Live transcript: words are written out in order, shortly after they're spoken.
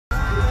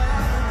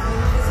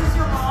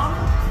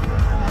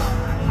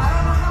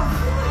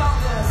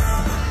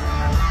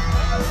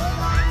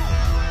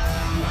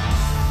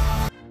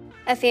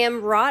A fan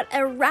brought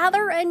a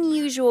rather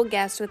unusual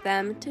guest with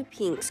them to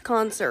Pink's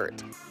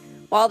concert.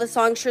 While the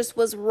songstress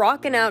was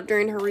rocking out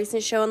during her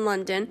recent show in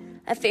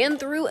London, a fan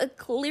threw a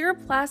clear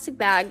plastic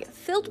bag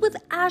filled with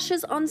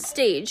ashes on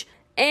stage,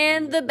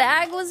 and the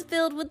bag was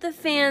filled with the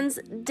fan's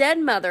dead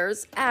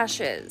mother's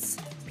ashes.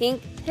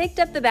 Pink picked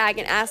up the bag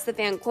and asked the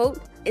fan,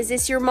 quote, "Is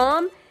this your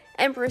mom?"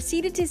 and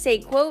proceeded to say,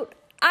 quote,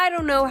 "I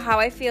don't know how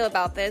I feel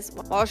about this,"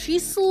 while she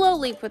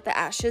slowly put the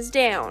ashes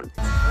down.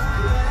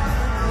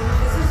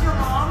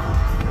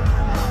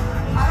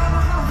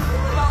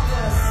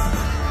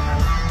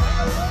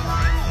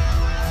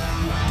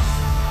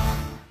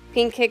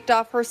 Pink kicked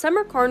off her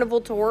summer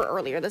carnival tour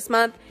earlier this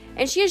month,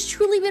 and she has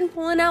truly been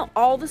pulling out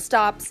all the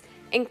stops,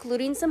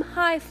 including some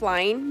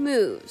high-flying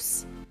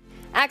moves.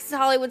 Access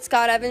Hollywood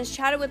Scott Evans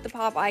chatted with the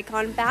pop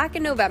icon back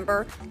in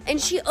November, and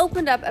she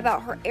opened up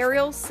about her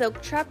aerial silk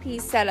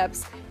trapeze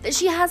setups that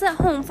she has at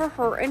home for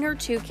her and her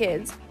two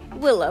kids,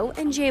 Willow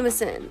and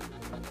Jameson.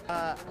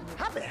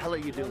 How the hell are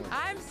you doing?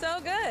 I'm so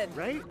good.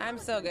 Right? I'm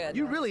so good.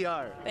 You really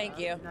are. Thank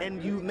you.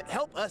 And you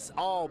help us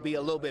all be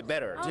a little bit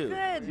better, Oh, too.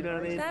 good. You know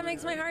what I mean? That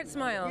makes my heart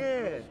smile.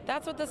 Yeah.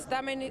 That's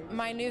what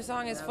my new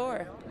song is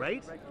for.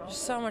 Right? There's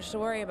so much to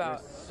worry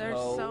about. There's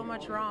so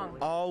much wrong.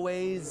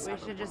 Always. We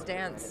should just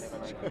dance.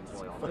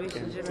 We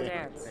should just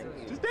dance.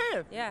 Just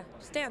dance. Yeah,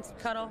 just dance,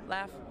 cuddle,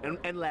 laugh.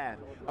 And laugh.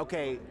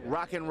 Okay,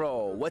 rock and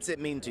roll. What's it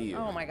mean to you?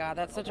 Oh my God,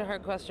 that's such a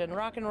hard question.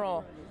 Rock and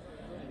roll.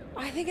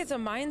 I think it's a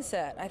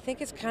mindset. I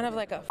think it's kind of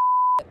like a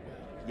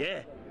Yeah.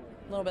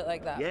 a little bit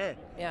like that. Yeah.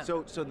 Yeah.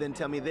 So then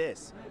tell me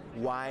this.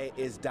 Why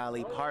is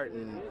Dolly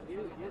Parton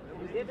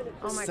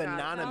Oh my God, Dolly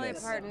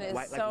synonymous? Parton is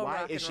why, so why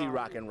rock is and she roll.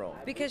 rock and roll?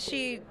 Because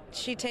she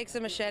takes a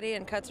machete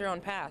and cuts her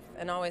own path,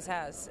 and always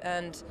has.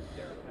 And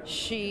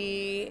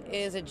she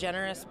is a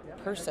generous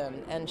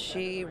person, and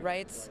she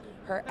writes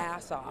her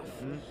ass off.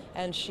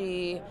 And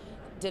she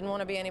didn't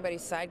want to be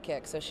anybody's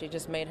sidekick, so she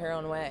just made her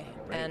own way.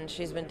 Right. And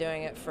she's been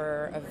doing it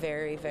for a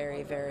very,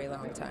 very, very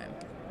long time.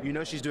 You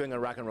know she's doing a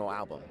rock and roll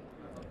album.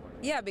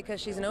 Yeah, because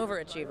she's an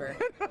overachiever.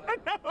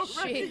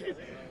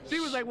 She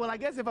was like, well, I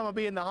guess if I'm gonna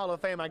be in the Hall of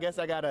Fame, I guess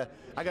I gotta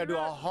do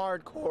a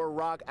hardcore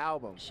rock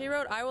album. She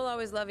wrote "I Will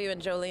Always Love You"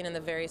 and Jolene in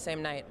the very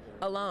same night,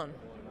 alone,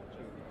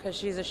 because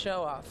she's a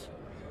show-off.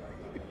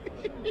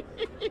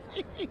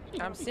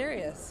 I'm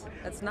serious.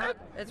 It's not.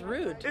 It's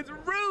rude. It's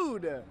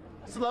rude.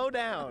 Slow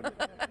down.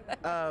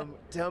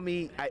 Tell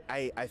me,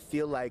 I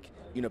feel like,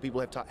 you know, people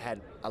have had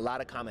a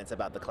lot of comments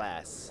about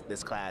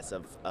this class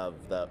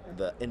of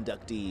the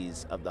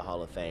inductees of the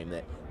Hall of Fame,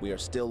 that we are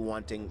still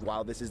wanting,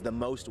 while this is the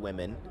most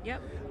women,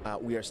 Yep.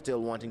 we are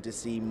still wanting to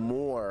see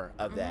more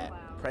of that,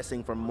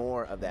 pressing for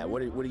more of that.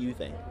 What do you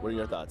think? What are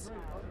your thoughts?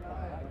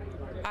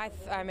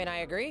 I mean, I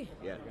agree.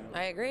 Yeah.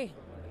 I agree.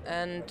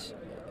 And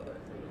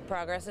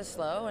progress is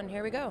slow, and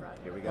here we go.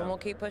 Here we go. And we'll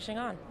keep pushing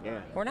on.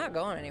 Yeah. We're not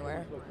going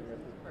anywhere.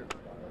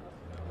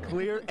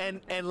 Clear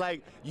and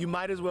like you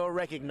might as well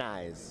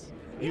recognize.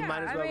 You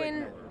might as well I mean,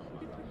 recognize.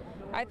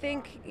 I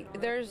think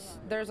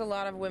there's a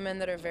lot of women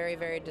that are very,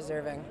 very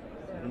deserving.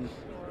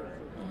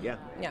 Yeah.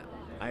 Yeah.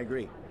 I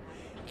agree.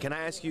 Can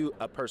I ask you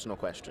a personal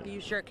question? You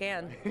sure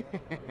can.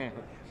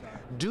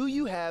 Do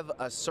you have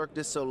a Cirque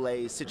du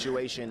Soleil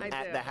situation I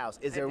at do. the house?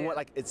 Is I there do. one,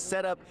 like, it's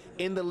set up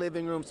in the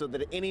living room so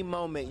that at any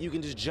moment you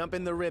can just jump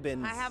in the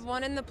ribbons? I have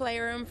one in the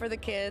playroom for the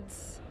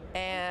kids,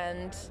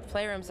 and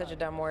playroom's such a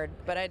dumb word,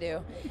 but I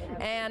do.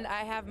 And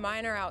I have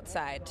mine are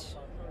outside,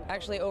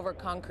 actually over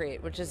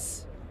concrete, which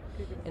is,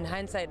 in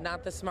hindsight,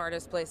 not the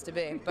smartest place to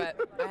be. But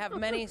I have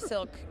many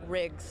silk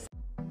rigs